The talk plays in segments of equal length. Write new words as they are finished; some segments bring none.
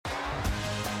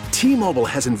T-Mobile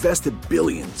has invested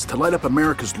billions to light up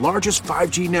America's largest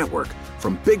 5G network,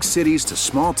 from big cities to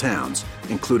small towns,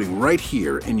 including right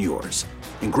here in yours.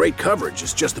 And great coverage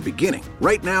is just the beginning.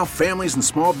 Right now, families and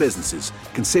small businesses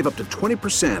can save up to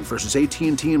 20% versus AT&T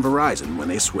and Verizon when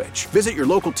they switch. Visit your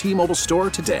local T-Mobile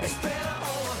store today.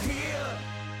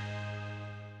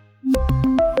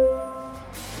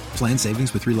 Plan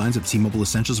savings with 3 lines of T-Mobile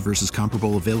Essentials versus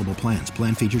comparable available plans.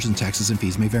 Plan features and taxes and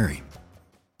fees may vary.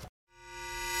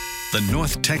 The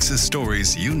North Texas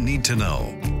stories you need to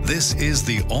know. This is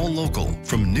the All Local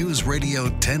from News Radio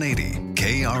 1080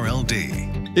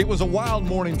 KRLD. It was a wild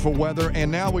morning for weather, and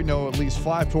now we know at least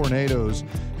 5 tornadoes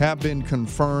have been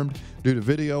confirmed due to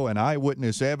video and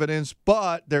eyewitness evidence,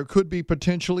 but there could be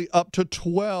potentially up to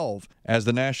 12 as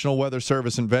the National Weather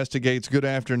Service investigates. Good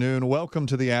afternoon. Welcome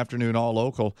to the Afternoon All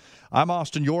Local. I'm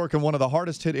Austin York, and one of the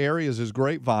hardest hit areas is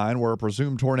Grapevine, where a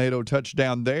presumed tornado touched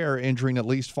down there, injuring at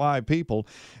least 5 people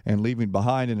and leaving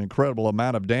behind an incredible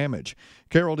amount of damage.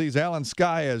 Carol D's Alan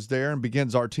Skye is there and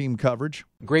begins our team coverage.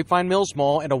 Grapevine Mills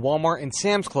Mall and a Walmart and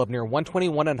Sam's Club near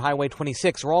 121 and Highway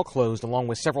 26 are all closed, along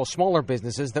with several smaller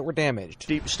businesses that were damaged.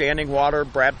 Deep standing water,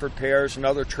 Bradford pears, and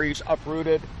other trees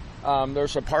uprooted.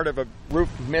 There's a part of a roof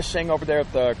missing over there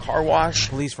at the car wash.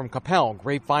 Police from Capel,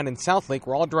 Grapevine, and Southlake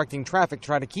were all directing traffic to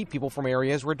try to keep people from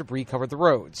areas where debris covered the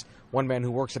roads. One man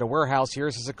who works at a warehouse here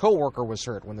says a co-worker was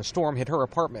hurt when the storm hit her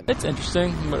apartment. It's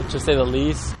interesting, to say the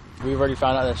least. We've already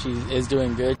found out that she is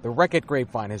doing good. The wreck at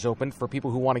Grapevine is open for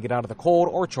people who want to get out of the cold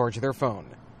or charge their phone.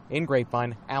 In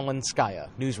Grapevine, Alan Skye,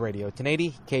 News Radio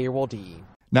 1080 KRLD.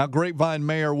 Now, Grapevine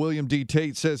Mayor William D.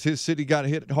 Tate says his city got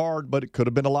hit hard, but it could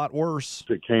have been a lot worse.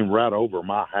 It came right over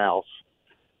my house,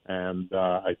 and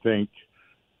I think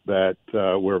that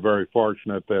we're very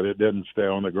fortunate that it didn't stay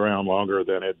on the ground longer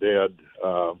than it did.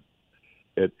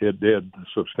 It did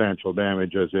substantial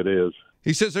damage as it is.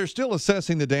 He says they're still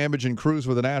assessing the damage, and crews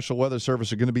with the National Weather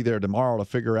Service are going to be there tomorrow to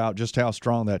figure out just how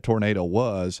strong that tornado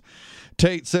was.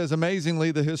 Tate says, amazingly,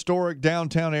 the historic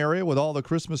downtown area with all the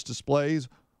Christmas displays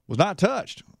was not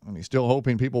touched, and he's still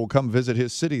hoping people will come visit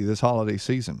his city this holiday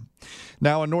season.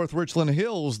 Now, in North Richland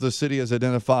Hills, the city has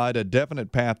identified a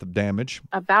definite path of damage.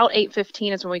 About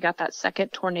 8:15 is when we got that second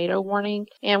tornado warning,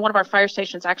 and one of our fire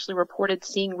stations actually reported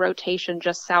seeing rotation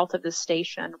just south of the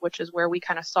station, which is where we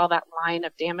kind of saw that line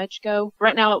of damage go.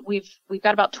 Right now, we've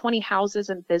got about 20 houses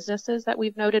and businesses that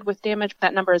we've noted with damage.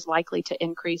 That number is likely to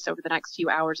increase over the next few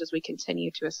hours as we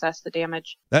continue to assess the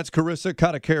damage. That's Carissa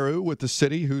Katakaru with the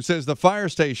city, who says the fire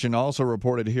station also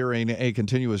reported hearing a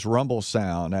continuous rumble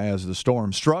sound as the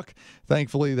storm struck.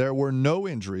 Thankfully, there were no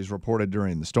injuries reported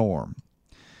during the storm.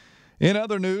 In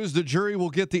other news, the jury will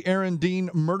get the Aaron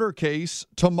Dean murder case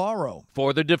tomorrow.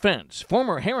 For the defense,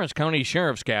 former Harris County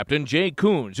Sheriff's Captain Jay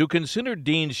Coons, who considered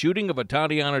Dean's shooting of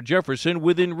Tatiana Jefferson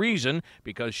within reason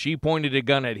because she pointed a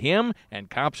gun at him, and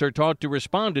cops are taught to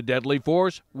respond to deadly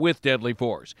force with deadly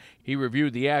force. He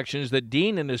reviewed the actions that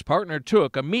Dean and his partner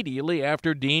took immediately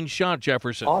after Dean shot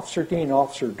Jefferson. Officer Dean and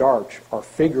Officer Darch are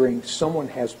figuring someone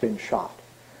has been shot.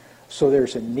 So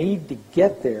there's a need to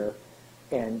get there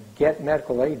and get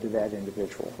medical aid to that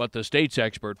individual. But the state's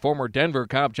expert, former Denver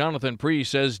cop Jonathan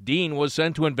Priest, says Dean was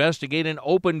sent to investigate an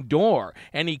open door,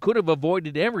 and he could have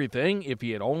avoided everything if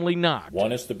he had only knocked.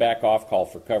 One is to back off, call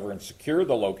for cover, and secure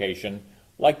the location,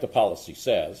 like the policy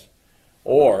says,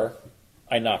 or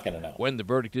I knock and announce. When the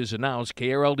verdict is announced,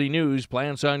 KRLD News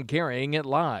plans on carrying it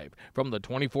live. From the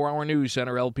 24-hour news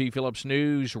center, LP Phillips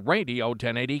News Radio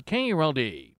 1080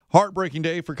 KRLD. Heartbreaking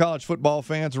day for college football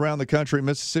fans around the country.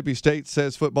 Mississippi State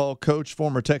says football coach,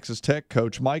 former Texas Tech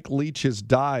coach Mike Leach has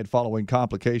died following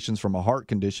complications from a heart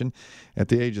condition at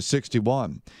the age of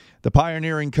 61. The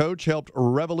pioneering coach helped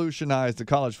revolutionize the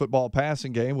college football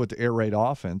passing game with the air raid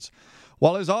offense.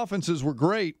 While his offenses were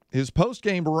great, his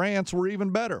post-game rants were even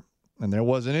better, and there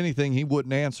wasn't anything he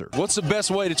wouldn't answer. What's the best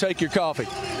way to take your coffee?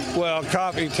 Well,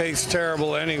 coffee tastes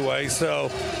terrible anyway, so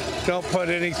don't put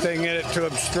anything in it to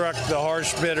obstruct the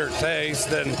harsh, bitter taste,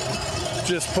 and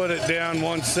just put it down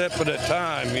one sip at a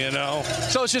time, you know.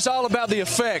 So it's just all about the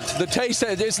effect, the taste.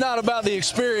 It's not about the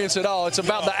experience at all. It's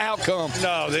about the outcome.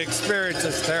 No, the experience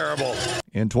is terrible.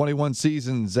 In 21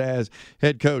 seasons as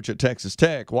head coach at Texas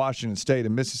Tech, Washington State,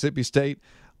 and Mississippi State,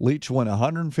 Leach won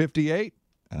 158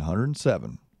 and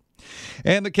 107.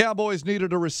 And the Cowboys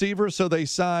needed a receiver, so they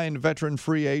signed veteran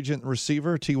free agent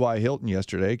receiver T.Y. Hilton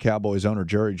yesterday. Cowboys owner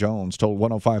Jerry Jones told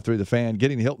 105.3 The Fan,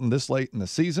 getting Hilton this late in the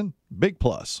season, big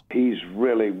plus. He's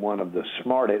really one of the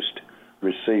smartest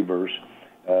receivers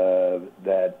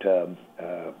that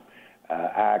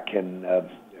I can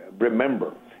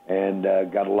remember, and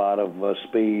got a lot of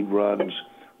speed,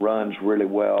 runs really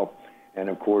well, and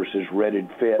of course is ready,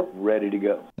 fit, ready to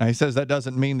go. Now, he says that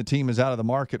doesn't mean the team is out of the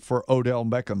market for Odell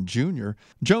Beckham Jr.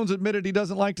 Jones admitted he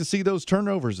doesn't like to see those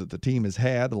turnovers that the team has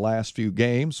had the last few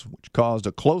games, which caused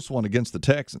a close one against the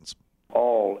Texans.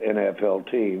 All NFL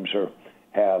teams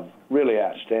have really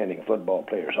outstanding football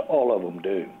players. All of them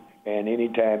do. And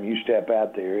anytime you step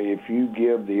out there, if you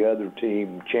give the other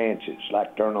team chances,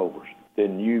 like turnovers,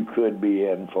 then you could be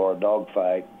in for a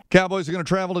dogfight. Cowboys are going to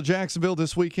travel to Jacksonville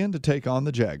this weekend to take on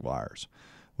the Jaguars.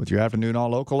 With your Afternoon All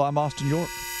Local, I'm Austin York.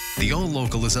 The All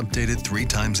Local is updated 3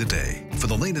 times a day. For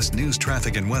the latest news,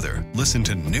 traffic, and weather, listen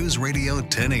to News Radio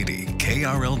 1080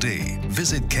 KRLD.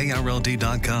 Visit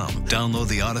KRLD.com, download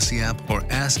the Odyssey app, or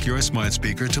ask your smart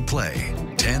speaker to play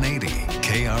 1080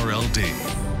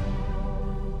 KRLD.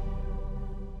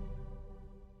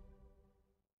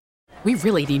 We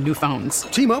really need new phones.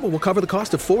 T-Mobile will cover the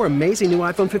cost of 4 amazing new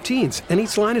iPhone 15s, and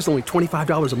each line is only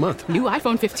 $25 a month. New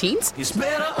iPhone 15s? It's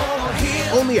better over here.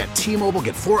 Only at T-Mobile,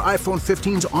 get 4 iPhone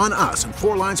 15s on us and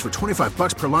 4 lines for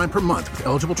 $25 per line per month with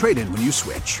eligible trade-in when you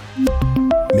switch.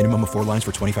 Minimum of 4 lines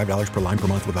for $25 per line per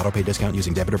month with autopay discount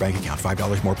using debit or bank account.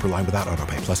 $5 more per line without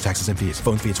autopay, plus taxes and fees.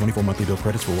 Phone fee at 24 monthly bill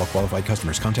credits for well-qualified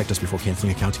customers. Contact us before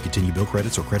canceling account to continue bill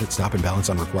credits or credit stop and balance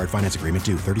on required finance agreement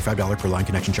due. $35 per line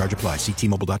connection charge applies. See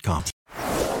T-Mobile.com.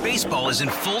 Baseball is in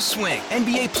full swing.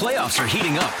 NBA playoffs are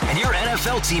heating up, and your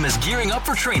NFL team is gearing up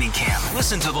for training camp.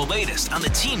 Listen to the latest on the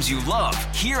teams you love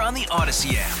here on the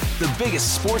Odyssey app. The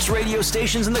biggest sports radio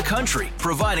stations in the country,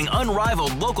 providing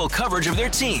unrivaled local coverage of their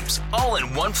teams, all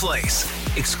in one place.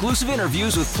 Exclusive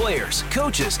interviews with players,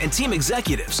 coaches, and team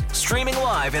executives, streaming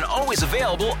live and always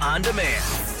available on demand.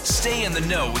 Stay in the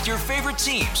know with your favorite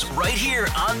teams right here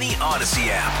on the Odyssey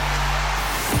app.